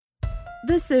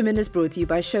This sermon is brought to you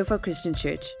by Shofar Christian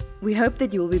Church. We hope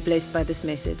that you will be blessed by this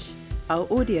message. Our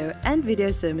audio and video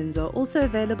sermons are also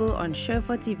available on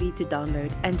Shofar TV to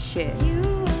download and share.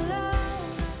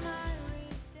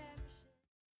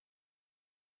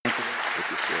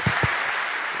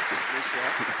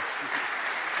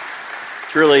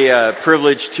 Truly a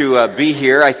privilege to be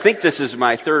here. I think this is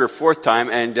my third or fourth time,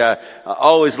 and I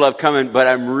always love coming, but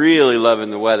I'm really loving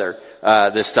the weather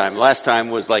this time. Last time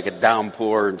was like a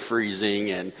downpour and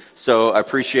freezing, and so I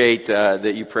appreciate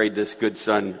that you prayed this good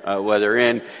sun weather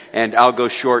in, and I'll go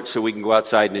short so we can go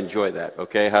outside and enjoy that,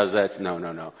 okay? How's that?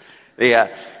 No. Yeah,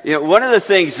 one of the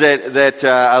things that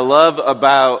I love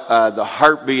about the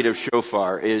heartbeat of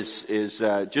Shofar is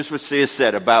just what Sia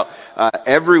said about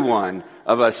everyone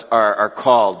of us are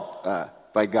called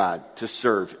by God to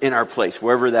serve in our place,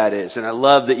 wherever that is. And I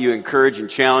love that you encourage and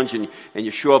challenge and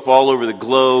you show up all over the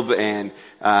globe, and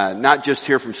not just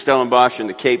here from Stellenbosch and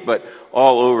the Cape, but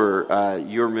all over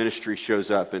your ministry shows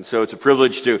up. And so it's a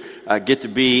privilege to get to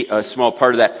be a small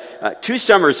part of that. 2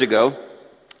 summers ago,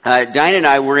 Diane and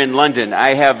I were in London.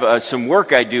 I have some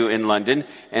work I do in London,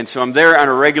 and so I'm there on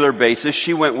a regular basis.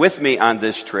 She went with me on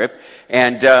this trip,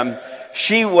 and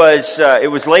it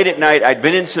was late at night. I'd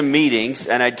been in some meetings,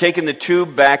 and I'd taken the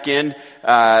tube back in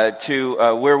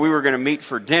to where we were going to meet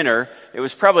for dinner. It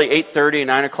was probably 8:30,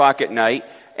 9 o'clock at night,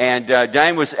 and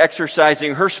Diane was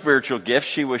exercising her spiritual gift.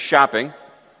 She was shopping.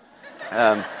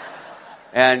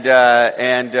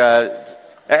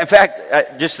 In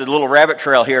fact, just a little rabbit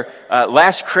trail here.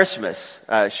 Last Christmas,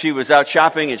 she was out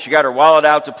shopping and she got her wallet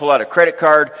out to pull out a credit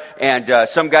card, and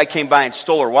some guy came by and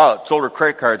stole her wallet, stole her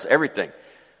credit cards, everything.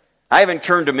 I haven't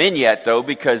turned them in yet, though,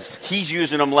 because he's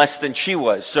using them less than she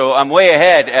was. So I'm way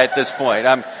ahead at this point.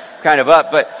 I'm kind of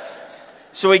up.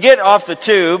 So we get off the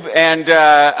tube, and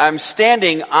I'm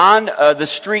standing on the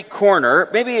street corner,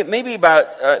 maybe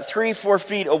about 3-4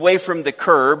 feet away from the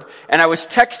curb, and I was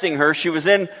texting her. She was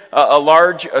in a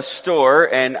large store,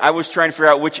 and I was trying to figure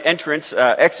out which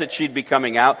exit she'd be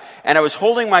coming out, and I was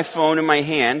holding my phone in my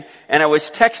hand, and I was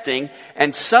texting,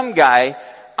 and some guy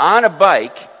on a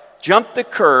bike jumped the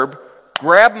curb,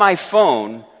 grabbed my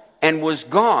phone, and was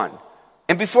gone.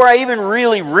 And before I even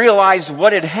really realized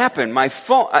what had happened, my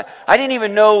phone, I didn't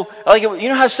even know, you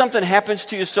know how something happens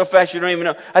to you so fast you don't even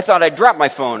know? I thought I dropped my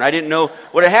phone. I didn't know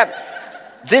what had happened.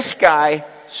 This guy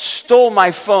stole my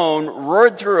phone,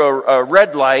 roared through a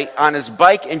red light on his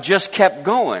bike, and just kept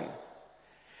going.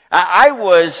 I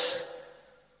was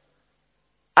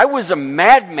a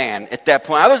madman at that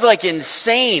point. I was like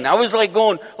insane. I was like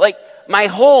going, my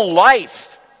whole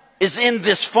life is in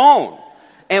this phone.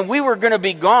 And we were going to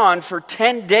be gone for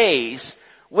 10 days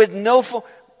with no phone.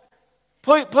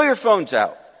 Pull your phones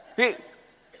out.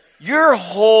 Your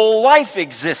whole life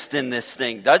exists in this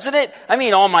thing, doesn't it? I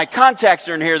mean, all my contacts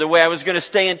are in here, the way I was going to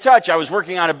stay in touch. I was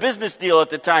working on a business deal at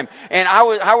the time. And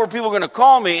how were people going to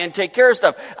call me and take care of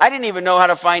stuff? I didn't even know how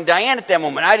to find Diane at that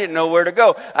moment. I didn't know where to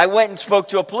go. I went and spoke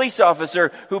to a police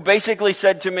officer who basically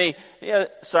said to me, yeah,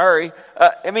 sorry.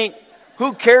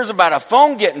 Who cares about a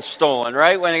phone getting stolen,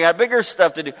 right? When they got bigger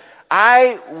stuff to do.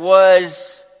 I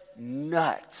was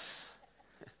nuts.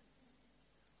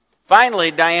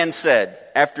 Finally, Diane said,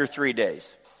 after 3 days,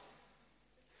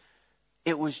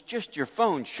 "It was just your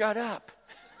phone, shut up."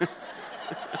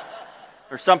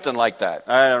 Or something like that.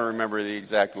 I don't remember the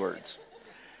exact words.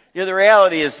 The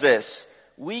reality is this.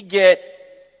 We get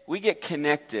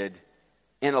connected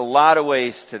in a lot of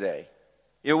ways today.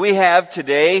 We have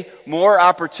today more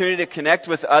opportunity to connect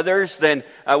with others than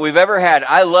we've ever had.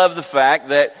 I love the fact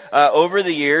that over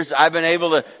the years I've been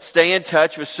able to stay in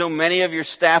touch with so many of your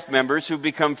staff members who've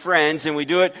become friends, and we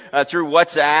do it through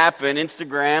WhatsApp and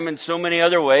Instagram and so many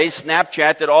other ways,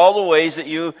 Snapchat, that all the ways that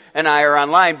you and I are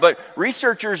online. But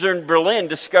researchers in Berlin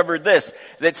discovered this,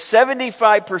 that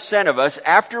 75% of us,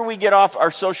 after we get off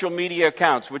our social media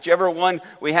accounts, whichever one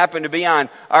we happen to be on,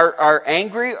 are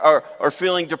angry or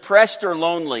feeling depressed or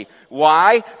lonely.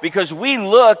 Why? Because we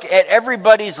look at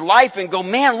everybody's life and go,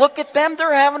 man, look at them.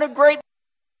 They're having a great,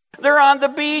 they're on the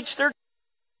beach. They're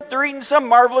eating some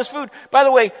marvelous food. By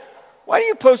the way, why do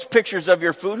you post pictures of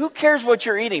your food? Who cares what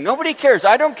you're eating? Nobody cares.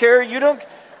 I don't care. You don't.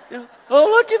 Oh,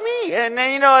 look at me. And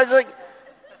then, it's like,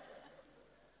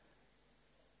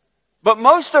 but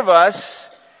most of us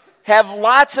have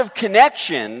lots of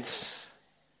connections,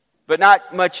 but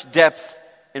not much depth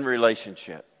in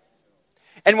relationship.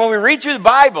 And when we read through the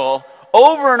Bible,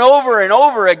 over and over and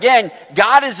over again,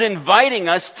 God is inviting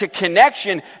us to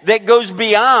connection that goes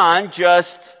beyond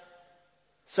just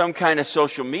some kind of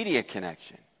social media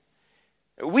connection.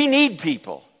 We need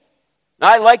people.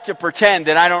 I like to pretend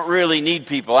that I don't really need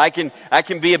people. I can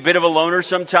be a bit of a loner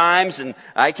sometimes, and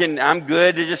I'm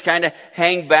good to just kind of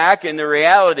hang back, and the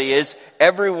reality is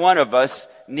every one of us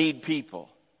need people.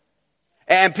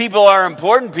 And people are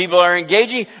important, people are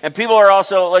engaging, and people are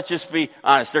also, let's just be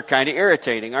honest, they're kind of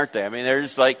irritating, aren't they? I mean, they're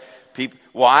just like people.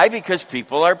 Why? Because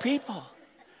people are people.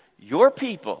 You're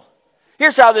people.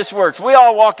 Here's how this works. We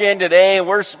all walk in today and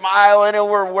we're smiling and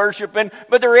we're worshiping.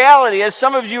 But the reality is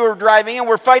some of you are driving and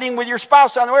we're fighting with your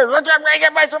spouse on the way.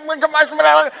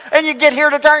 And you get here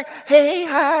to turn, hey,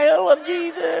 hi, I love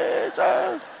Jesus.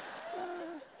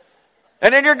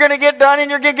 And then you're going to get done and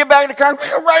you're going to get back in the car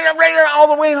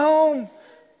all the way home.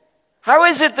 How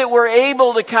is it that we're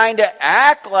able to kind of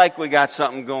act like we got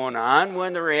something going on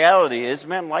when the reality is,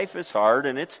 man, life is hard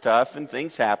and it's tough and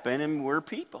things happen and we're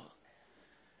people?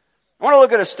 I want to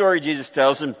look at a story Jesus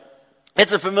tells, and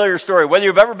it's a familiar story. Whether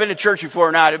you've ever been to church before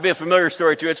or not, it'd be a familiar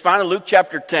story to you. It's found in Luke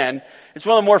chapter 10. It's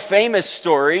one of the more famous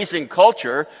stories in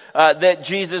culture that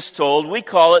Jesus told. We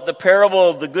call it the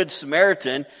parable of the Good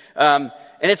Samaritan. And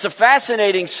it's a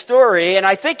fascinating story, and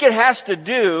I think it has to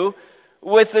do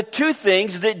with the two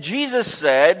things that Jesus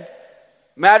said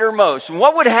matter most. And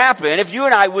what would happen if you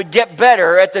and I would get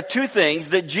better at the two things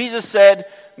that Jesus said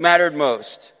mattered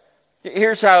most?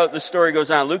 Here's how the story goes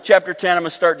on. Luke chapter 10, I'm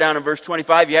going to start down in verse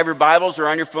 25. You have your Bibles or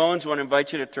on your phones. I want to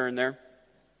invite you to turn there.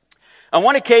 On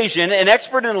one occasion, an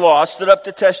expert in law stood up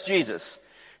to test Jesus.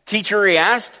 Teacher, he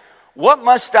asked, what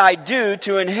must I do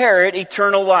to inherit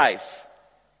eternal life?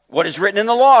 What is written in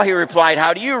the law? He replied,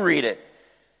 how do you read it?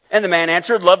 And the man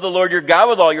answered, love the Lord your God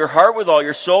with all your heart, with all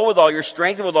your soul, with all your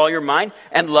strength, and with all your mind,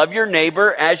 and love your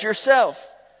neighbor as yourself.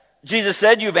 Jesus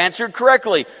said, you've answered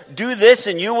correctly. Do this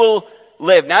and you will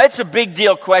live. Now, it's a big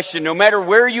deal question. No matter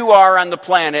where you are on the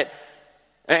planet,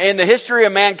 in the history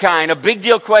of mankind, a big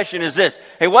deal question is this.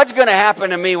 Hey, what's going to happen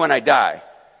to me when I die?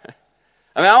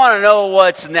 I mean, I want to know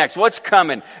what's next, what's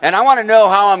coming. And I want to know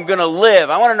how I'm going to live.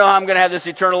 I want to know how I'm going to have this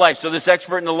eternal life. So this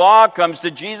expert in the law comes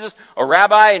to Jesus, a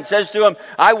rabbi, and says to him,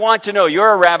 I want to know, you're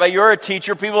a rabbi, you're a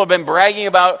teacher, people have been bragging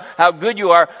about how good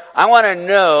you are. I want to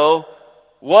know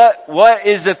what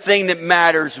is the thing that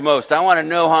matters most? I want to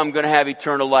know how I'm going to have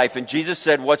eternal life. And Jesus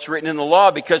said, what's written in the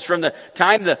law? Because from the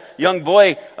time the young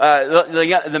boy,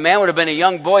 the man would have been a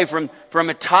young boy from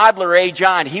a toddler age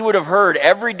on, he would have heard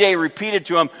every day repeated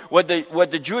to him what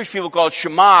the Jewish people called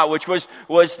Shema, which was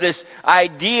this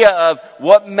idea of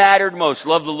what mattered most.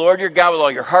 Love the Lord your God with all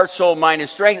your heart, soul, mind, and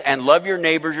strength, and love your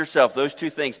neighbors yourself. Those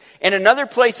two things. In another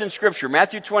place in Scripture,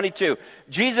 Matthew 22,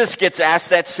 Jesus gets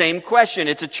asked that same question.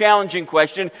 It's a challenging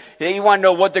question. He wanted to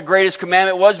know what the greatest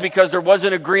commandment was because there was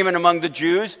an agreement among the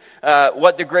Jews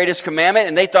what the greatest commandment,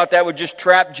 and they thought that would just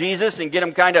trap Jesus and get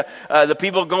him kind of the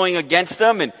people going against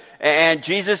him. And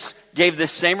Jesus gave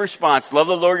this same response. Love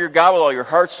the Lord your God with all your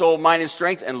heart, soul, mind, and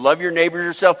strength, and love your neighbor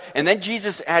yourself. And then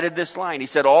Jesus added this line. He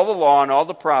said, all the law and all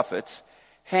the prophets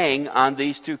hang on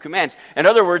these two commands. In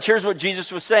other words, here's what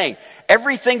Jesus was saying.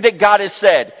 Everything that God has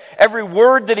said, every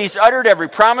word that he's uttered, every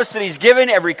promise that he's given,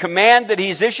 every command that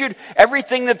he's issued,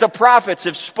 everything that the prophets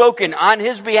have spoken on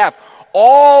his behalf,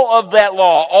 all of that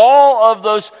law, all of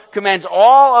those commands,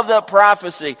 all of that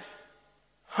prophecy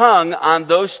hung on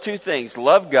those two things.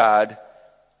 Love God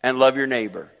and love your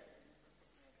neighbor.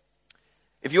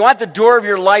 If you want the door of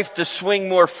your life to swing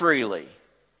more freely,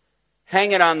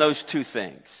 hang it on those two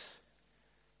things.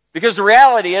 Because the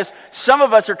reality is, some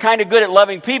of us are kind of good at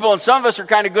loving people, and some of us are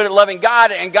kind of good at loving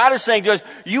God, and God is saying to us,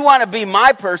 you want to be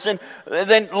my person,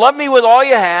 then love me with all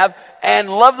you have, and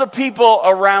love the people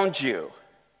around you.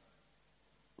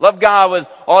 Love God with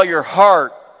all your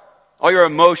heart, all your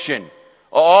emotion,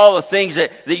 all the things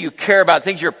that you care about,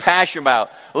 things you're passionate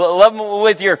about. Love them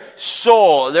with your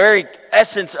soul, the very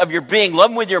essence of your being.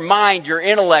 Love them with your mind, your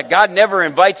intellect. God never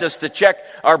invites us to check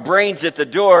our brains at the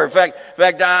door. In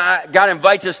fact, God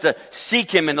invites us to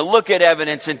seek Him and to look at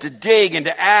evidence and to dig and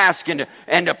to ask and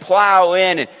to plow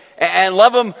in and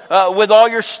love Him with all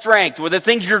your strength, with the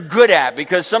things you're good at,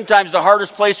 because sometimes the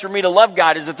hardest place for me to love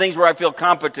God is the things where I feel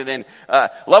competent in.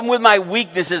 Love Him with my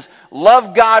weaknesses.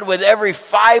 Love God with every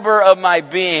fiber of my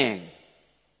being.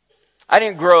 I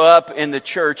didn't grow up in the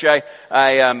church.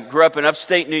 I grew up in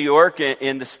upstate New York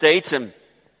in the States, and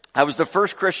I was the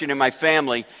first Christian in my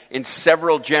family in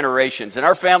several generations. And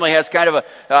our family has kind of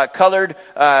a colored,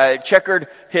 checkered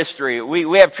history.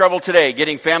 We have trouble today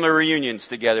getting family reunions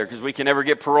together because we can never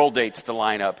get parole dates to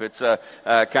line up. It's kind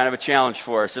of a challenge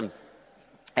for us. And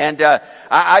And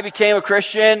I became a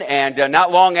Christian, and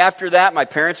not long after that, my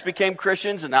parents became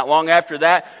Christians, and not long after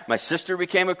that, my sister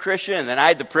became a Christian, and then I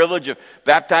had the privilege of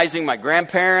baptizing my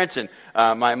grandparents, and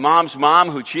my mom's mom,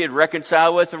 who she had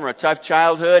reconciled with from a tough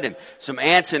childhood, and some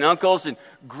aunts and uncles, and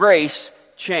grace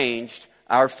changed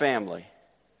our family.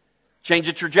 Changed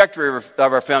the trajectory of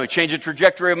our family, changed the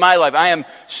trajectory of my life. I am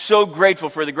so grateful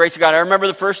for the grace of God. I remember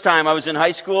the first time I was in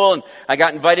high school and I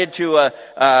got invited to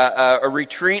a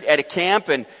retreat at a camp,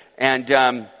 and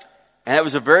that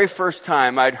was the very first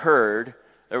time I'd heard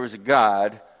there was a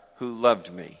God who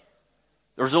loved me.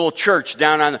 There was a little church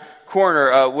down on the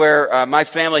corner where my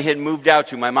family had moved out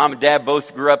to. My mom and dad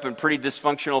both grew up in pretty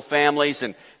dysfunctional families,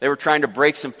 and they were trying to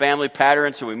break some family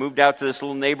patterns, so we moved out to this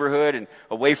little neighborhood and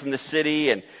away from the city,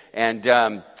 and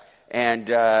the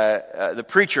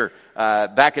preacher,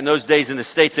 back in those days in the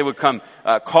States, they would come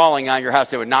calling on your house.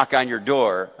 They would knock on your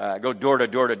door, go door to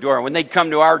door to door. And when they'd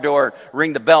come to our door,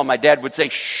 ring the bell, my dad would say,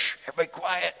 "Shh, everybody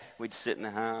quiet." We'd sit in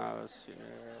the house,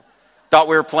 Thought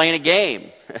we were playing a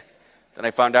game. Then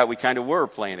I found out we kind of were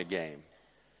playing a game.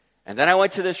 And then I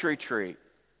went to this retreat.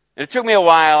 And it took me a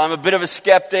while. I'm a bit of a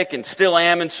skeptic and still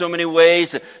am in so many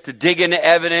ways to dig into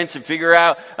evidence and figure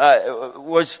out,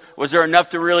 was there enough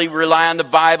to really rely on the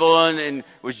Bible, and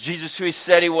was Jesus who he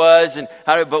said he was?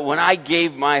 But when I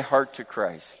gave my heart to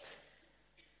Christ,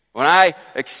 when I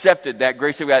accepted that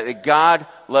grace of God, that God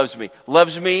loves me.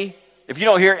 Loves me. If you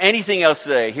don't hear anything else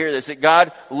today, hear this, that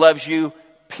God loves you,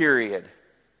 period.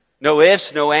 No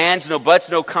ifs, no ands, no buts,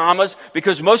 no commas,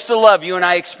 because most of the love you and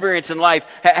I experience in life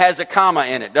has a comma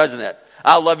in it, doesn't it?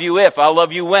 I'll love you if, I'll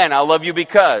love you when, I'll love you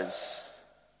because.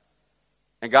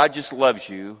 And God just loves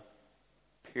you,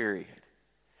 period.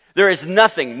 There is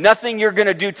nothing you're going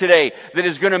to do today that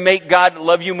is going to make God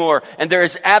love you more. And there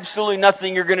is absolutely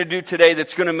nothing you're going to do today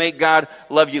that's going to make God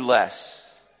love you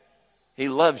less. He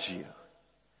loves you.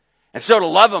 And so to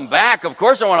love him back, of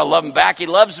course I want to love him back. He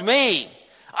loves me.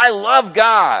 I love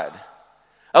God.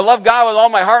 I love God with all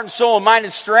my heart and soul and mind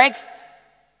and strength.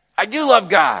 I do love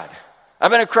God.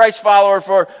 I've been a Christ follower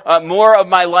for more of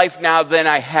my life now than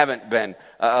I haven't been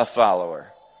a follower.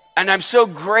 And I'm so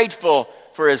grateful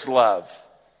for his love.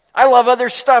 I love other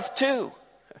stuff too.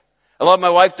 I love my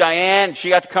wife Diane. She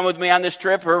got to come with me on this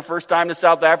trip, her first time to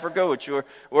South Africa, which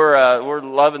we're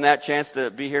loving that chance to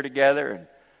be here together. And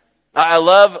I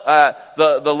love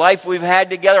the life we've had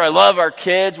together. I love our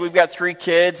kids. We've got 3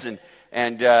 kids, and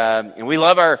we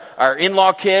love our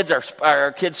in-law kids,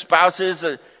 our kids' spouses.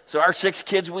 So our 6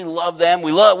 kids, we love them.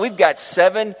 We've got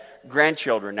 7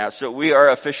 grandchildren now, so we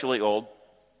are officially old.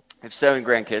 I have 7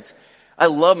 grandkids. I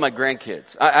love my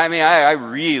grandkids. I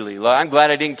really love. I'm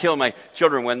glad I didn't kill my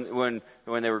children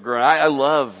when they were growing. I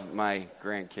love my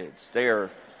grandkids.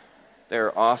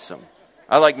 They're awesome.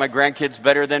 I like my grandkids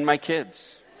better than my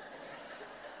kids.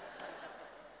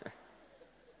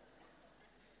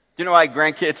 Do you know why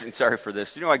grandkids, and sorry for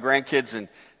this, do you know why grandkids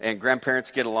and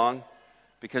grandparents get along?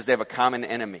 Because they have a common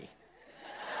enemy.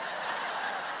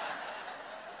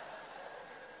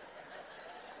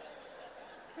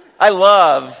 I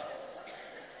love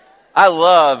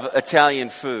Italian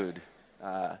food.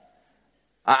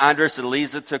 Andres and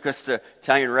Lisa took us to an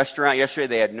Italian restaurant yesterday.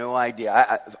 They had no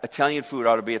idea. Italian food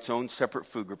ought to be its own separate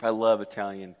food group. I love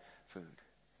Italian food.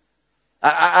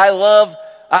 I love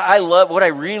what I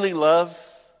really love.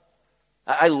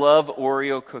 I love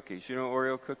Oreo cookies. You know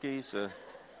Oreo cookies?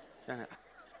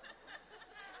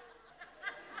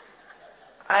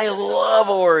 I love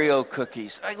Oreo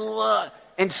cookies.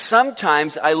 And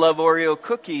sometimes I love Oreo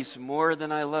cookies more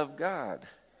than I love God.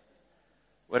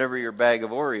 Whatever your bag of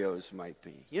Oreos might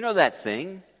be. You know that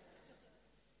thing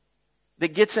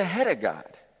that gets ahead of God.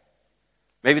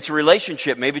 Maybe it's a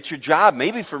relationship. Maybe it's your job.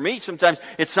 Maybe for me, sometimes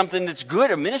it's something that's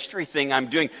good, a ministry thing I'm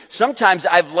doing. Sometimes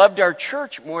I've loved our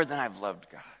church more than I've loved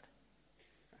God.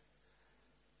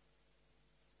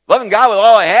 Loving God with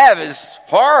all I have is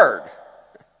hard.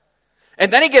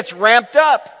 And then it gets ramped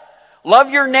up. Love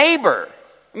your neighbor.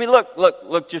 I mean,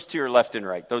 look just to your left and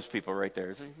right. Those people right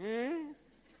there.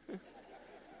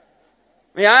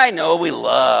 I know we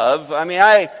love.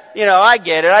 I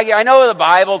get it. I know the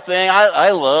Bible thing.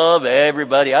 I love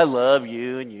everybody. I love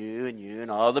you and you and you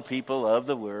and all the people of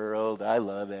the world. I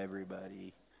love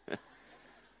everybody.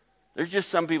 There's just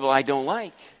some people I don't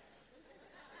like.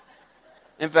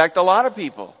 In fact, a lot of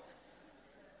people.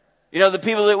 The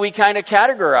people that we kind of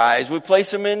categorize, we place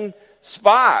them in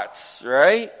spots,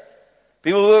 right?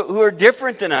 People who are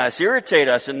different than us, irritate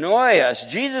us, annoy us.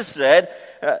 Jesus said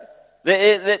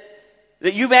that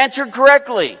you've answered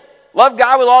correctly. Love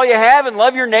God with all you have and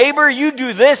love your neighbor. You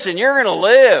do this and you're going to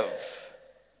live.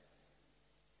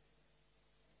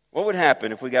 What would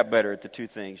happen if we got better at the two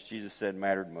things Jesus said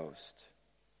mattered most?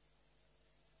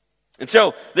 And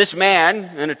so this man,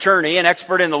 an attorney, an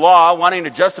expert in the law, wanting to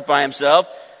justify himself,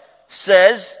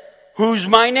 says, who's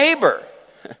my neighbor?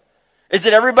 Is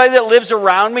it everybody that lives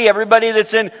around me? Everybody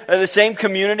that's in the same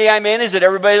community I'm in? Is it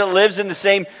everybody that lives in the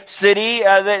same city?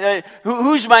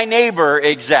 Who's my neighbor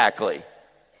exactly?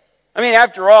 I mean,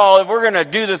 after all, if we're going to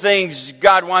do the things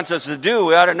God wants us to do,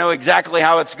 we ought to know exactly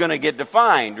how it's going to get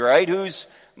defined, right? Who's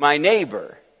my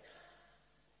neighbor?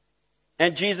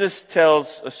 And Jesus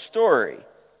tells a story.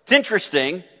 It's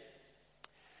interesting.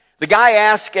 The guy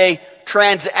asks a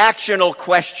transactional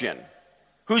question.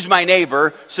 Who's my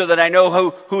neighbor, so that I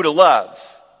know who to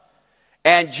love?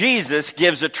 And Jesus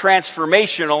gives a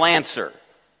transformational answer.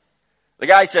 The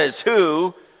guy says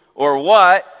who or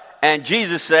what, and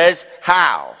Jesus says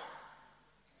how.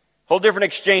 Whole different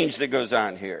exchange that goes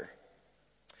on here.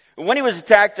 When he was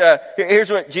attacked, here's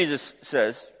what Jesus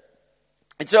says.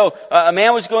 And so a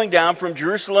man was going down from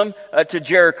Jerusalem to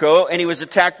Jericho, and he was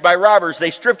attacked by robbers. They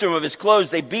stripped him of his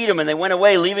clothes, they beat him, and they went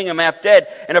away, leaving him half dead.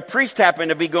 And a priest happened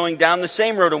to be going down the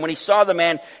same road, and when he saw the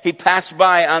man, he passed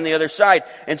by on the other side.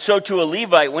 And so to a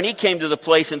Levite, when he came to the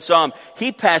place and saw him,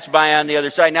 he passed by on the other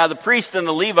side. Now the priest and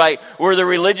the Levite were the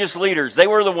religious leaders. They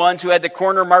were the ones who had the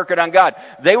corner market on God.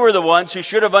 They were the ones who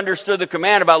should have understood the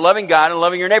command about loving God and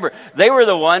loving your neighbor. They were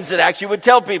the ones that actually would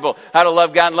tell people how to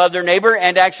love God and love their neighbor,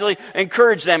 and actually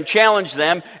encourage them, challenge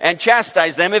them, and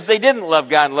chastise them if they didn't love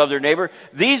God and love their neighbor.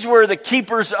 These were the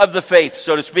keepers of the faith,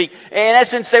 so to speak. In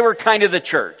essence, they were kind of the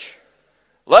church.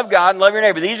 Love God and love your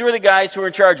neighbor. These were the guys who were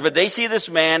in charge. But they see this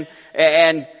man,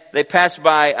 and they pass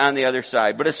by on the other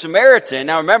side. But a Samaritan,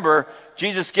 now remember,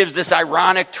 Jesus gives this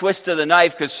ironic twist to the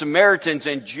knife, because Samaritans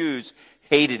and Jews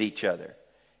hated each other.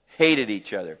 Hated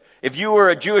each other. If you were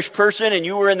a Jewish person and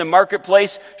you were in the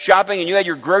marketplace shopping and you had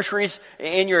your groceries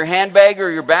in your handbag or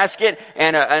your basket,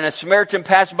 and a Samaritan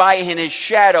passed by and his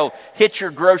shadow hit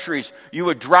your groceries, you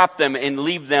would drop them and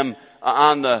leave them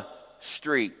on the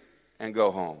street and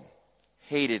go home.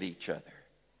 Hated each other.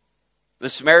 The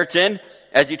Samaritan,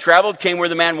 as he traveled, came where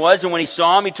the man was, and when he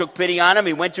saw him, he took pity on him.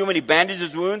 He went to him and he bandaged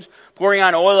his wounds, pouring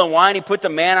on oil and wine. He put the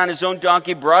man on his own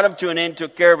donkey, brought him to an inn,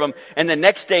 took care of him. And the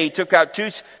next day he took out 2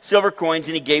 silver coins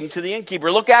and he gave them to the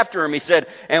innkeeper. Look after him, he said,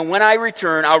 and when I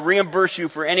return, I'll reimburse you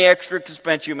for any extra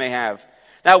expense you may have.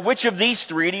 Now, which of these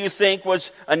 3 do you think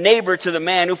was a neighbor to the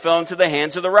man who fell into the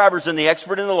hands of the robbers? And the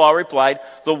expert in the law replied,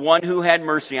 the one who had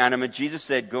mercy on him. And Jesus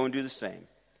said, go and do the same.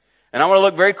 And I want to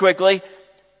look very quickly.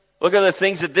 Look at the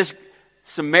things that this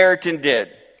Samaritan did.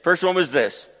 First one was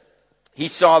this. He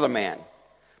saw the man.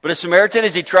 But a Samaritan,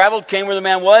 as he traveled, came where the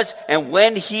man was, and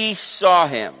when he saw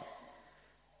him.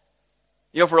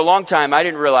 You know, for a long time, I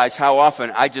didn't realize how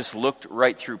often I just looked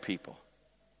right through people.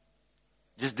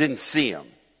 Just didn't see them.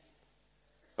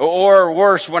 Or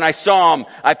worse, when I saw them,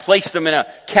 I placed them in a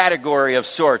category of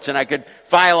sorts, and I could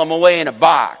file them away in a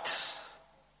box.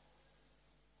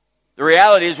 The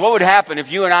reality is, what would happen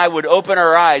if you and I would open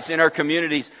our eyes in our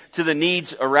communities to the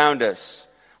needs around us?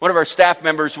 One of our staff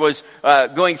members was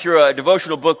going through a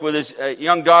devotional book with his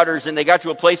young daughters, and they got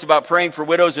to a place about praying for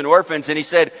widows and orphans, and he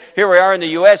said, here we are in the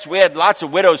U.S., we had lots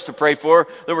of widows to pray for.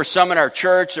 There were some in our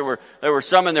church, there were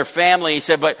some in their family. He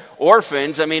said, but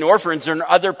orphans are in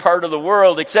other part of the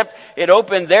world, except it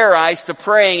opened their eyes to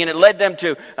praying, and it led them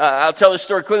to, I'll tell the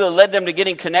story quickly, it led them to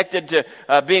getting connected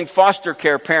to being foster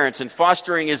care parents, and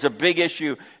fostering is a big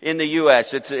issue in the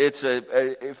U.S. It's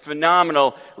a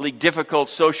phenomenally difficult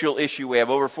social issue. We have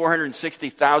over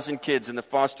 460,000 kids in the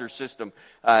foster system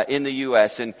in the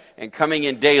U.S. and coming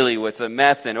in daily with the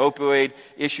meth and opioid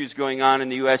issues going on in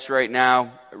the U.S. right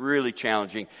now, really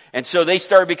challenging. And so they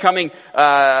started becoming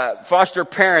foster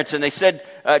parents, and they said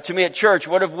to me at church,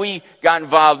 what if we got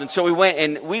involved? And so we went,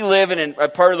 and we live in a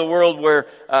part of the world where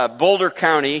Boulder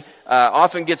County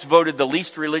often gets voted the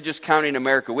least religious county in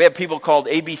America. We have people called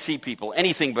ABC people,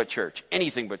 anything but church,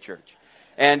 anything but church.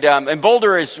 And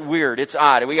Boulder is weird. It's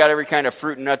odd. We got every kind of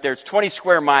fruit and nut there. It's 20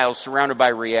 square miles surrounded by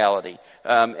reality.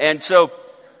 And so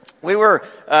we were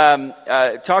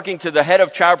talking to the head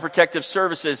of Child Protective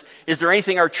Services. Is there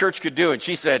anything our church could do? And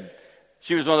she said,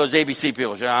 she was one of those ABC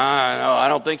people. She said, no, I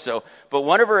don't think so. But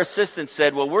one of her assistants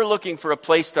said, well, we're looking for a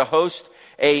place to host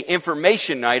a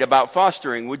information night about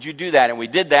fostering. Would you do that? And we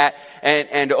did that.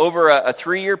 And over a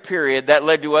 3-year period, that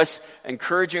led to us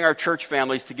encouraging our church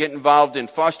families to get involved in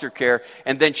foster care.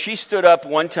 And then she stood up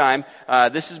one time,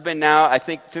 this has been now, I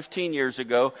think, 15 years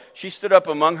ago. She stood up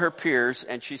among her peers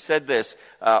and she said this,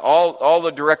 all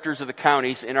the directors of the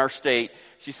counties in our state,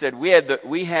 she said,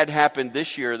 we had happened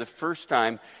this year, the first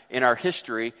time in our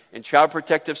history in Child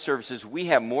Protective Services, we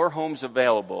have more homes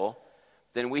available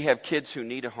then we have kids who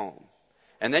need a home.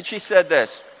 And then she said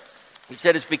this. He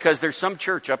said it's because there's some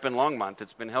church up in Longmont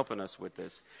that's been helping us with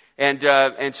this. And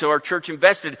so our church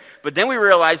invested. But then we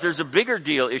realized there's a bigger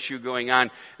deal issue going on.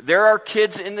 There are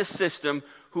kids in the system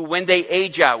who, when they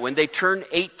age out, when they turn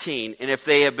 18, and if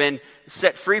they have been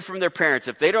set free from their parents,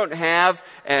 if they don't have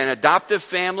an adoptive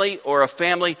family or a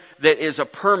family that is a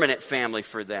permanent family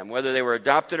for them, whether they were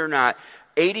adopted or not,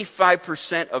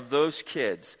 85% of those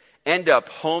kids end up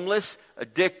homeless,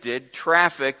 addicted,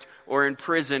 trafficked, or in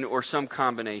prison or some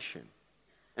combination.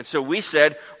 And so we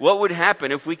said, what would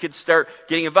happen if we could start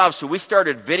getting involved? So we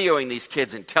started videoing these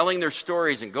kids and telling their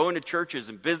stories and going to churches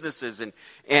and businesses.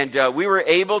 And we were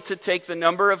able to take the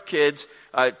number of kids,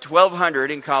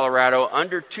 1,200 in Colorado,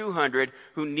 under 200,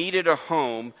 who needed a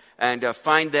home and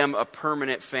find them a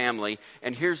permanent family.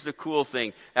 And here's the cool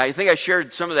thing. I think I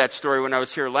shared some of that story when I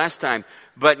was here last time.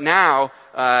 But now,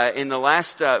 in the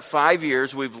last 5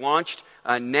 years, we've launched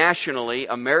nationally,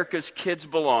 America's Kids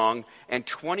Belong, and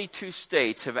 22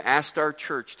 states have asked our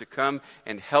church to come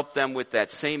and help them with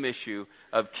that same issue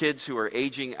of kids who are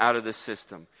aging out of the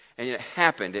system. And it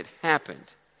happened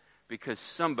because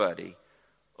somebody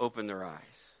opened their eyes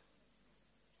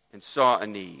and saw a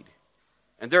need.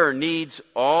 And there are needs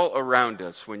all around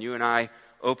us when you and I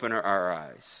open our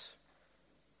eyes.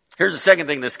 Here's the second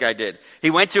thing this guy did.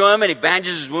 He went to him and he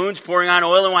bandaged his wounds, pouring on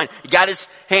oil and wine. He got his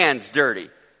hands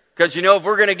dirty. Because, if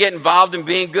we're going to get involved in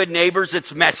being good neighbors,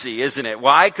 it's messy, isn't it?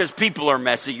 Why? Because people are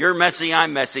messy. You're messy,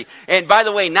 I'm messy. And by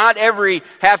the way, not every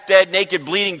half-dead, naked,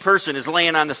 bleeding person is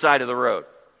laying on the side of the road.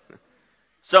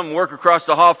 Some work across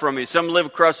the hall from you. Some live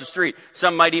across the street.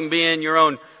 Some might even be in your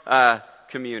own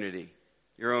community,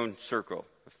 your own circle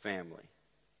of family.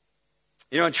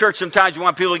 In church, sometimes we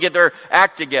want people to get their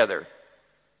act together.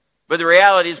 But the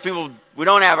reality is we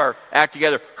don't have our act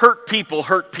together. Hurt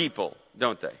people,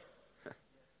 don't they?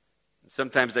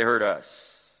 Sometimes they hurt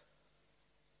us.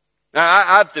 Now,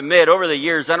 I have to admit, over the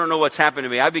years, I don't know what's happened to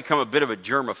me. I've become a bit of a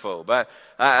germaphobe.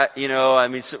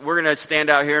 So we're going to stand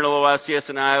out here in a little while, CS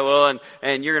and I will,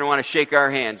 and you're going to want to shake our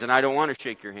hands, and I don't want to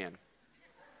shake your hand.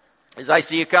 As I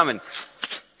see you coming.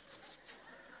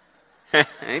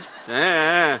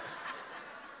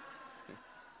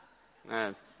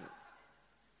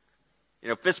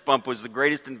 Fist bump was the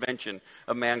greatest invention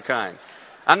of mankind.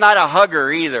 I'm not a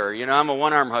hugger either. I'm a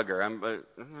one-arm hugger. All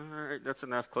right, that's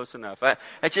enough, close enough.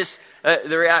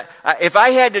 If I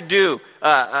had to do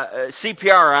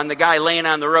CPR on the guy laying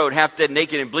on the road, half dead,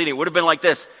 naked, and bleeding, it would have been like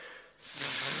this.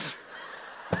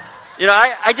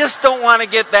 I just don't want to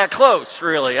get that close,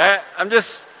 really.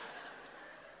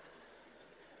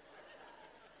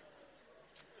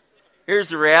 Here's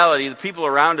the reality. The people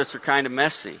around us are kind of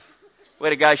messy. We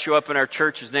had a guy show up in our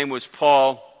church. His name was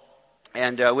Paul.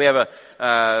 And we have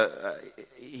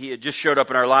he had just showed up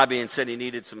in our lobby and said he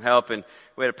needed some help. And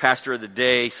we had a pastor of the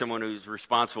day, someone who's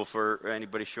responsible for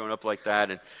anybody showing up like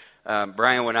that. And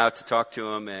Brian went out to talk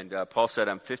to him. And Paul said,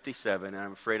 I'm 57 and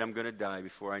I'm afraid I'm going to die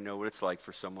before I know what it's like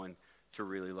for someone to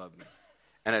really love me.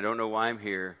 And I don't know why I'm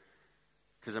here,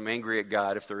 because I'm angry at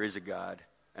God, if there is a God.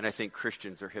 And I think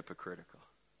Christians are hypocritical.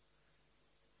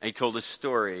 And he told his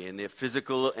story and the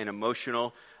physical and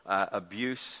emotional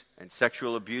abuse and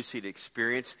sexual abuse he'd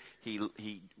experienced. He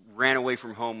ran away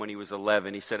from home when he was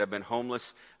 11. He said, I've been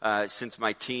homeless since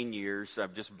my teen years.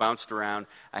 I've just bounced around.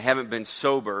 I haven't been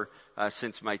sober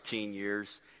since my teen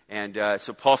years. And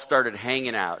so Paul started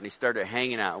hanging out, and he started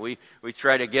hanging out. We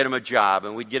tried to get him a job,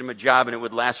 and we'd get him a job, and it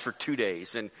would last for 2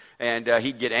 days. And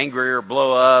he'd get angry or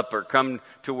blow up or come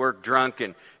to work drunk,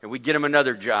 and we'd get him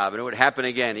another job, and it would happen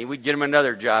again. And we'd get him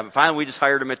another job. And finally, we just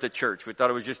hired him at the church. We thought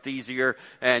it was just easier,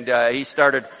 and he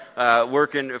started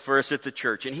working for us at the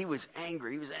church. And he was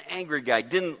angry. He was an angry guy.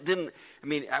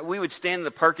 We would stand in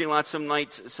the parking lot some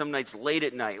nights late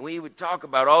at night, and we would talk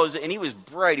about all his, and he was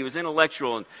bright. He was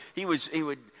intellectual, and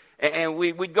and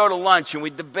we'd go to lunch and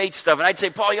we'd debate stuff. And I'd say,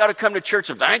 Paul, you ought to come to church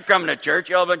sometime. I ain't coming to church.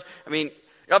 You're a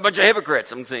bunch of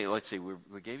hypocrites. I'm thinking, let's see, we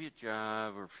gave you a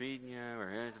job, we're feeding you,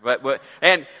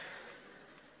 and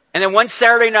then one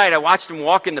Saturday night, I watched him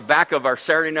walk in the back of our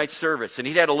Saturday night service, and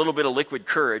he'd had a little bit of liquid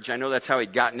courage. I know that's how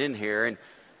he'd gotten in here. And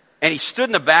he stood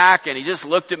in the back, and he just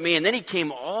looked at me, and then he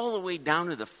came all the way down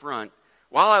to the front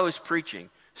while I was preaching,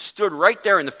 stood right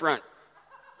there in the front,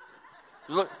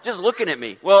 just looking at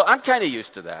me. Well, I'm kind of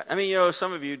used to that.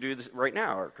 Some of you do this right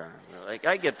now. Are kind of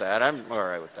I get that. I'm all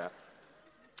right with that.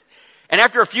 And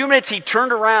after a few minutes, he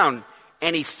turned around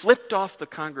and he flipped off the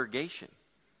congregation,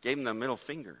 gave him the middle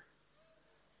finger,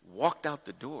 walked out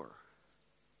the door.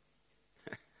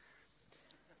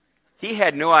 He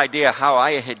had no idea how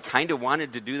I had kind of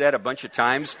wanted to do that a bunch of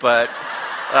times, but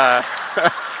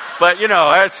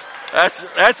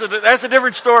That's a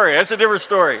different story. That's a different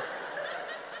story.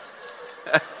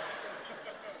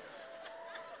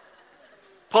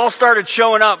 Paul started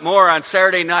showing up more on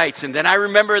Saturday nights, and then I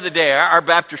remember the day. Our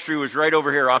baptistry was right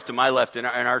over here, off to my left, in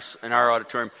our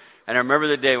auditorium. And I remember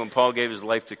the day when Paul gave his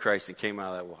life to Christ and came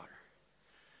out of that water.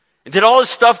 And did all his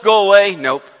stuff go away?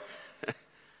 Nope.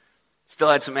 Still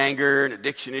had some anger and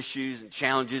addiction issues and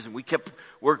challenges, and we kept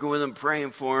working with him,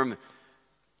 praying for him.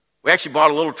 We actually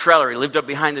bought a little trailer. He lived up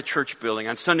behind the church building.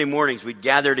 On Sunday mornings, we'd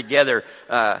gather together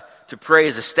to pray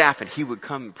as a staff, and he would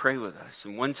come and pray with us.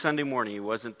 And one Sunday morning, he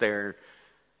wasn't there.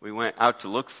 We went out to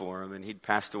look for him, and he'd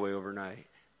passed away overnight.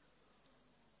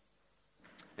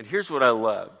 And here's what I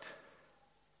loved.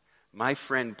 My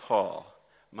friend Paul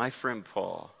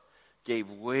gave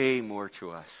way more to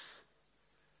us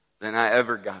than I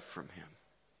ever got from him.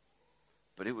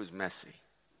 But it was messy.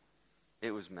 It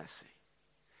was messy.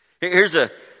 Here's a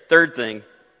third thing.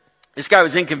 This guy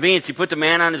was inconvenienced. He put the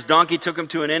man on his donkey, took him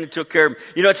to an inn, and took care of him.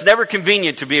 You know, it's never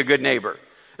convenient to be a good neighbor.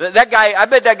 That guy, I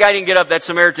bet that guy didn't get up, that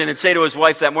Samaritan, and say to his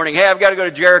wife that morning, hey, I've got to go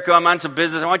to Jericho. I'm on some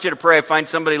business. I want you to pray. I find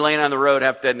somebody laying on the road,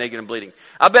 half dead, naked, and bleeding.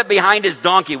 I bet behind his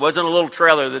donkey wasn't a little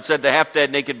trailer that said the half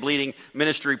dead, naked, bleeding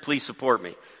ministry, please support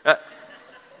me.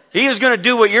 He was going to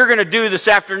do what you're going to do this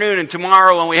afternoon and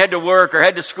tomorrow when we head to work or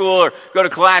head to school or go to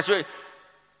class.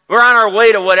 We're on our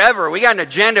way to whatever. We got an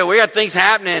agenda. We got things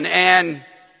happening. And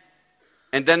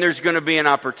then there's going to be an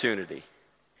opportunity.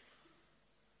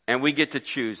 And we get to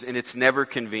choose, and it's never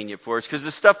convenient for us because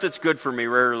the stuff that's good for me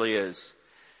rarely is.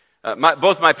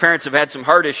 Both my parents have had some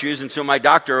heart issues, and so my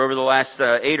doctor over the last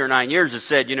 8 or 9 years has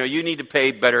said, you know, you need to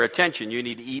pay better attention. You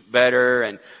need to eat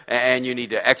better, and you need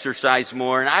to exercise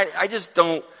more. And I just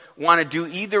don't want to do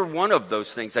either one of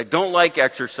those things. I don't like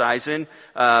exercising.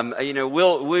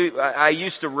 I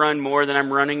used to run more than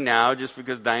I'm running now just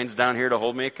because Diane's down here to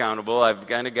hold me accountable. I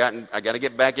got to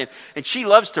get back in. And she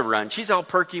loves to run. She's all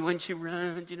perky when she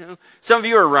runs, you know. Some of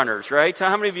you are runners, right? So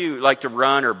how many of you like to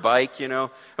run or bike, you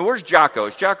know? And where's Jocko?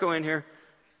 Is Jocko in here?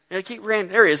 Yeah, he ran.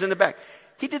 There he is in the back.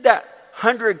 He did that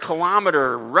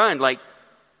 100-kilometer run. Like,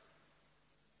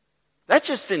 that's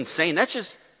just insane.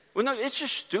 Well, no, it's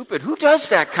just stupid. Who does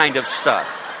that kind of stuff?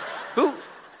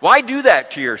 Why do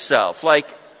that to yourself?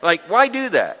 Like, why do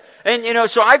that? And, you know,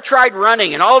 so I've tried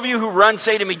running, and all of you who run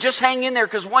say to me, just hang in there,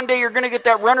 because one day you're going to get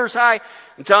that runner's high.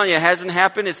 I'm telling you, it hasn't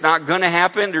happened. It's not going to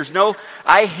happen.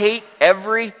 I hate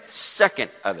every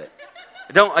second of it.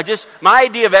 My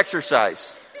idea of exercise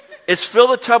is fill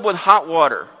the tub with hot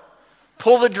water,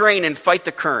 pull the drain, and fight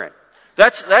the current.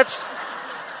 That's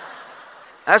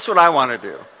what I want to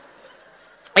do.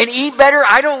 And eat better?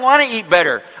 I don't want to eat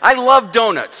better. I love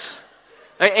donuts.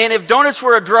 And if donuts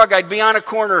were a drug, I'd be on a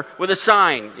corner with a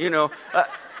sign, you know.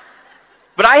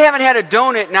 But I haven't had a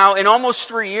donut now in almost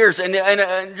 3 years. And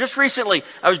just recently,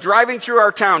 I was driving through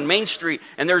our town, Main Street,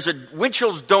 and there's a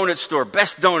Winchell's donut store,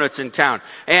 best donuts in town.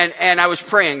 And I was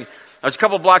praying. I was a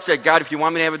couple blocks away. God, if you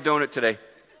want me to have a donut today,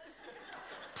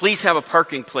 please have a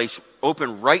parking place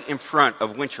open right in front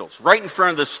of Winchell's, right in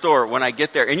front of the store when I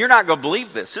get there. And you're not going to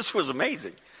believe this. This was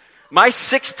amazing. My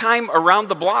 6th time around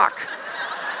the block.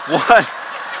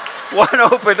 One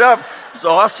opened up. It's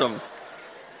awesome.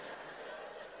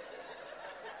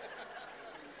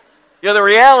 You know, the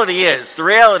reality is,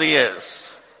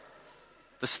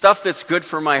 the stuff that's good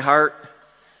for my heart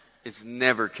is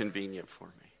never convenient for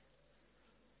me.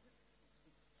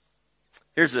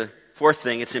 Here's a fourth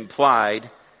thing. It's implied.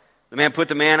 The man put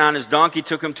the man on his donkey,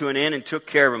 took him to an inn, and took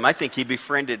care of him. I think he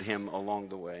befriended him along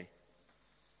the way.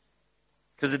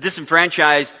 Because the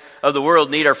disenfranchised of the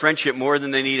world need our friendship more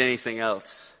than they need anything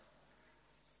else.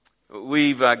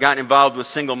 We've gotten involved with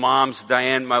single moms.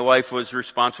 Diane, my wife, was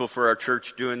responsible for our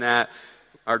church doing that.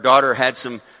 Our daughter had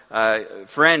some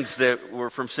friends that were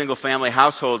from single-family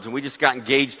households, and we just got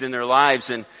engaged in their lives.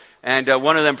 And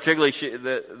one of them particularly,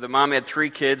 the mom had 3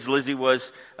 kids. Lizzie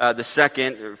was the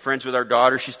second, friends with our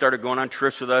daughter. She started going on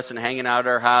trips with us and hanging out at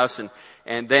our house.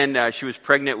 And then she was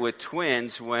pregnant with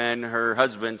twins when her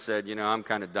husband said, you know, I'm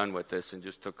kind of done with this, and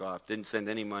just took off. Didn't send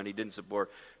any money, didn't support.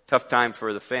 Tough time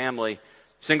for the family.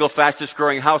 Single fastest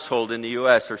growing household in the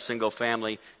U.S. are single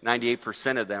family.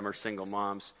 98% of them are single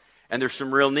moms. And there's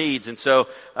some real needs. And so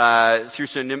through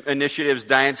some initiatives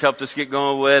Diane's helped us get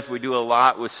going with, we do a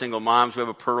lot with single moms. We have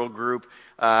a Pearl group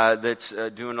that's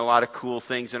doing a lot of cool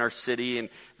things in our city. And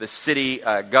the city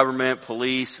government,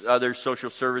 police, other social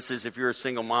services, if you're a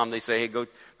single mom, they say, hey, go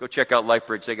check out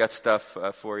LifeBridge. They got stuff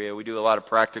for you. We do a lot of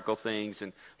practical things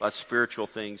and a lot of spiritual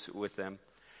things with them.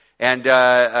 And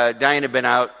Diane had been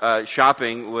out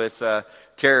shopping with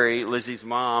Terry, Lizzie's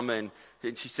mom, and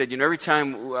And she said, every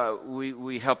time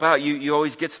we help out, you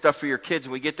always get stuff for your kids,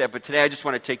 and we get that. But today I just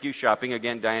want to take you shopping.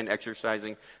 Again, Diane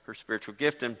exercising her spiritual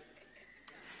gift.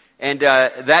 And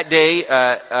that day,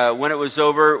 when it was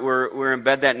over, we're in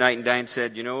bed that night, and Diane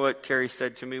said, you know what Terry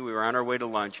said to me? We were on our way to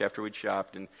lunch after we'd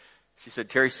shopped, and she said,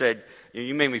 Terry said,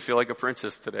 you made me feel like a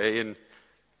princess today, and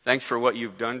thanks for what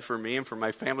you've done for me and for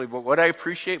my family. But what I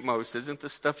appreciate most isn't the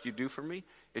stuff you do for me.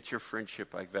 It's your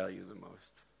friendship I value the most.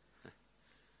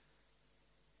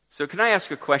 So can I ask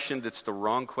a question that's the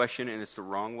wrong question, and it's the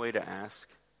wrong way to ask?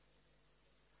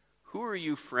 Who are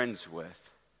you friends with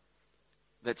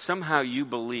that somehow you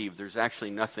believe there's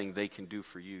actually nothing they can do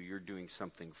for you? You're doing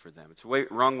something for them. It's a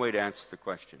wrong way to answer the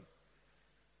question.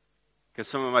 Because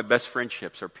some of my best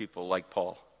friendships are people like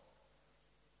Paul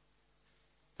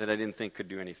that I didn't think could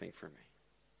do anything for me.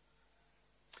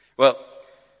 Well,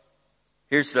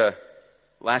 here's the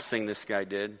last thing this guy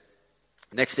did.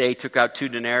 Next day, he took out 2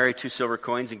 denarii, 2 silver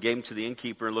coins, and gave them to the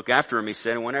innkeeper and look after him. He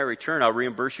said, and when I return, I'll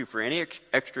reimburse you for any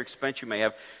extra expense you may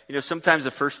have. Sometimes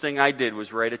the first thing I did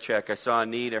was write a check. I saw a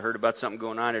need. I heard about something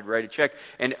going on. I'd write a check.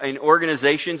 And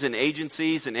organizations and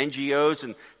agencies and NGOs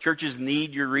and churches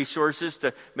need your resources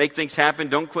to make things happen.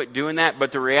 Don't quit doing that.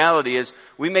 But the reality is,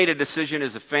 we made a decision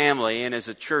as a family and as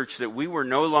a church that we were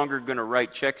no longer going to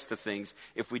write checks to things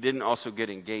if we didn't also get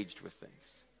engaged with things.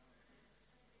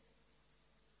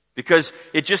 Because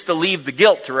it just alleviated the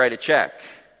guilt to write a check.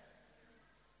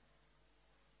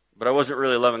 But I wasn't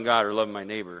really loving God or loving my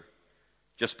neighbor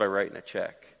just by writing a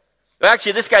check.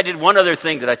 Actually, this guy did one other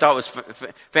thing that I thought was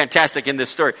fantastic in this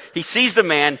story. He sees the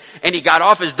man, and he got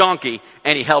off his donkey,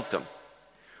 and he helped him.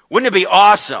 Wouldn't it be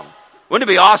awesome? Wouldn't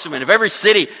it be awesome? And if every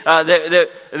city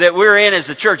that we're in as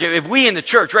the church, if we in the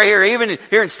church right here, even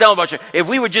here in Stellenbosch, if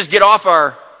we would just get off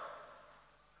our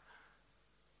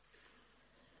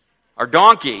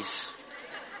donkeys.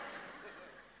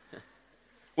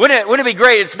 Wouldn't it be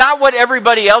great? It's not what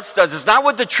everybody else does. It's not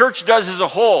what the church does as a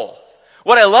whole.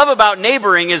 What I love about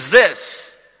neighboring is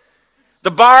this. The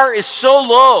bar is so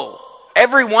low,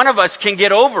 every one of us can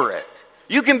get over it.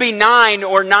 You can be 9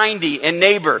 or 90 and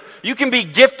neighbor. You can be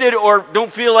gifted or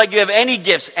don't feel like you have any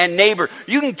gifts and neighbor.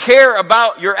 You can care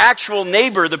about your actual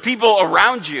neighbor, the people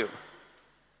around you.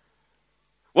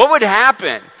 What would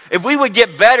happen if we would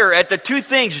get better at the 2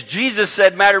 things Jesus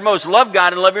said matter most? Love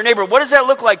God and love your neighbor. What does that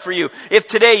look like for you? If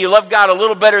today you love God a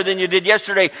little better than you did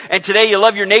yesterday, and today you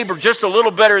love your neighbor just a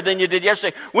little better than you did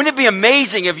yesterday, wouldn't it be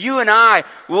amazing if you and I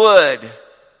would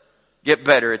get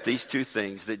better at these 2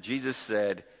 things that Jesus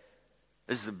said,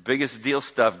 this is the biggest deal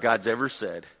stuff God's ever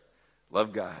said.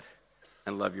 Love God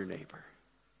and love your neighbor.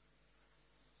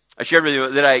 I shared with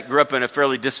you that I grew up in a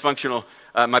fairly dysfunctional,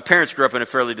 my parents grew up in a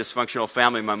fairly dysfunctional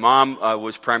family. My mom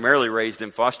was primarily raised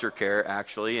in foster care,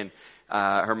 actually, and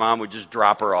her mom would just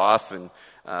drop her off, and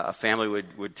a family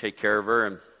would take care of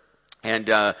her. And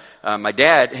my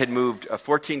dad had moved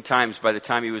 14 times by the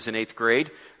time he was in 8th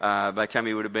grade. By the time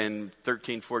he would have been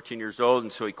 13, 14 years old,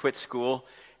 and so he quit school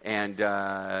and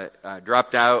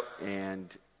dropped out,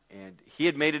 and he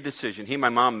had made a decision. He and my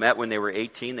mom met when they were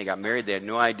 18. They got married. They had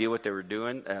no idea what they were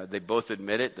doing. They both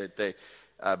admitted that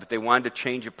but they wanted to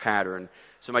change a pattern.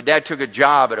 So my dad took a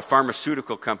job at a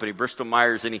pharmaceutical company, Bristol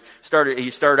Myers, and he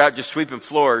started out just sweeping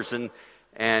floors, and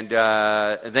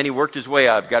then he worked his way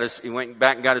up. He went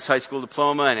back and got his high school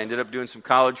diploma, and ended up doing some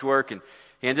college work, and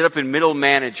he ended up in middle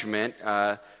management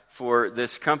for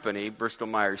this company, Bristol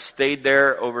Myers. Stayed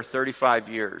there over 35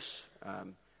 years.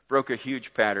 Broke a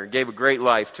huge pattern, gave a great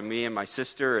life to me and my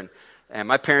sister, and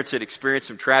my parents had experienced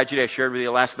some tragedy. I shared with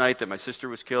you last night that my sister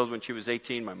was killed when she was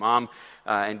 18. My mom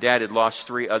and dad had lost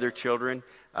 3 other children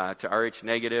to Rh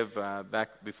negative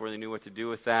back before they knew what to do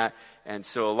with that. And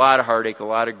so a lot of heartache, a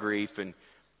lot of grief.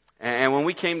 And when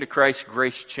we came to Christ,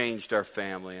 grace changed our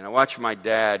family. And I watched my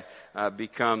dad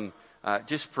become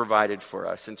just provided for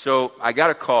us. And so I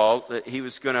got a call that he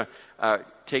was going to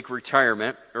take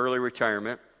retirement, early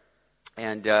retirement.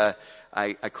 And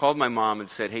I called my mom and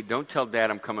said, hey, don't tell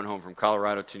Dad I'm coming home from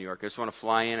Colorado to New York. I just want to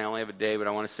fly in. I only have a day, but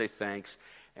I want to say thanks.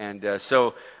 And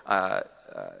so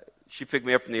she picked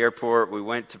me up from the airport. We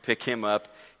went to pick him up.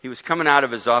 He was coming out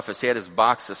of his office. He had his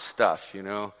box of stuff,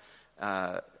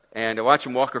 and I watched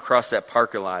him walk across that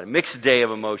parking lot. A mixed day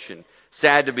of emotion.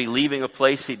 Sad to be leaving a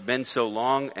place he'd been so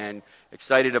long, and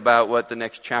excited about what the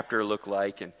next chapter looked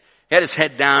like. And he had his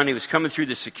head down. He was coming through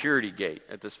the security gate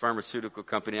at this pharmaceutical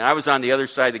company. And I was on the other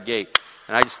side of the gate,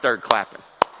 and I just started clapping.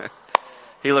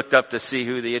 He looked up to see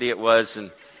who the idiot was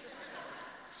and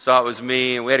saw it was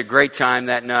me. And we had a great time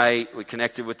that night. We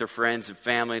connected with their friends and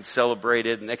family and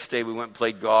celebrated. The next day we went and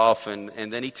played golf. And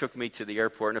then he took me to the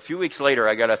airport. And a few weeks later,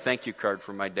 I got a thank you card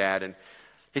from my dad. And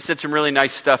He said some really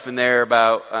nice stuff in there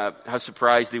about how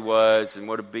surprised he was and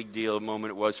what a big deal a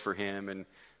moment it was for him and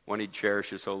one he'd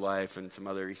cherish his whole life, and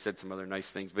he said some other nice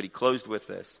things. But he closed with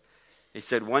this. He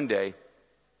said, one day,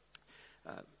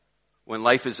 when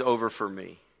life is over for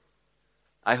me,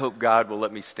 I hope God will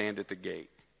let me stand at the gate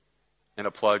and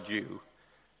applaud you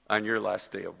on your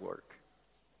last day of work.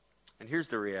 And here's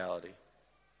the reality.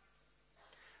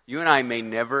 You and I may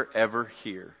never, ever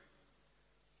hear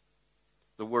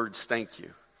the words thank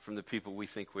you from the people we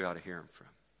think we ought to hear them from.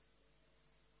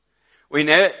 We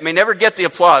may never get the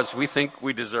applause we think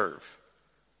we deserve.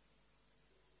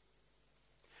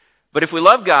 But if we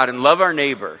love God and love our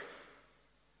neighbor,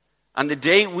 on the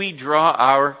day we draw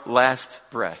our last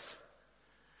breath,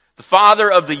 the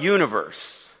Father of the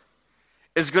universe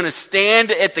is going to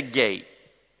stand at the gate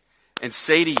and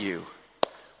say to you,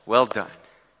 well done,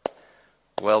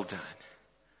 well done,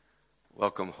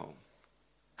 welcome home.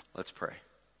 Let's pray.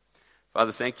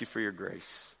 Father, thank you for your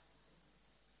grace.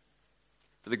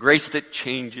 For the grace that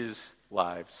changes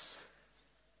lives,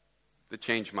 that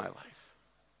changed my life.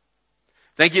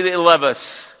 Thank you that you love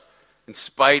us in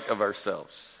spite of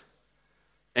ourselves.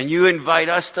 And you invite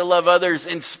us to love others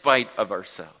in spite of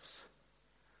ourselves.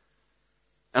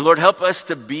 And Lord, help us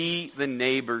to be the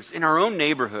neighbors in our own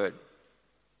neighborhood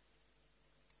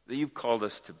that you've called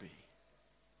us to be.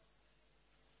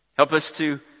 Help us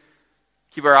to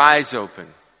keep our eyes open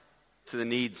to the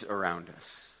needs around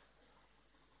us.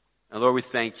 And Lord, we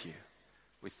thank you.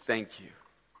 We thank you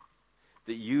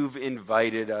that you've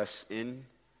invited us into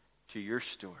your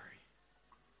story.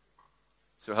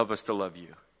 So help us to love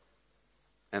you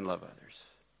and love others.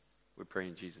 We pray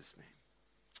in Jesus' name.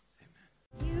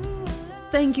 Amen.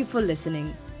 Thank you for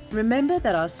listening. Remember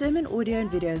that our sermon audio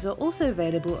and videos are also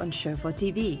available on Shofar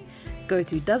TV. Go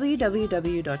to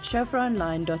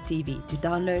www.shofaronline.tv to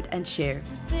download and share.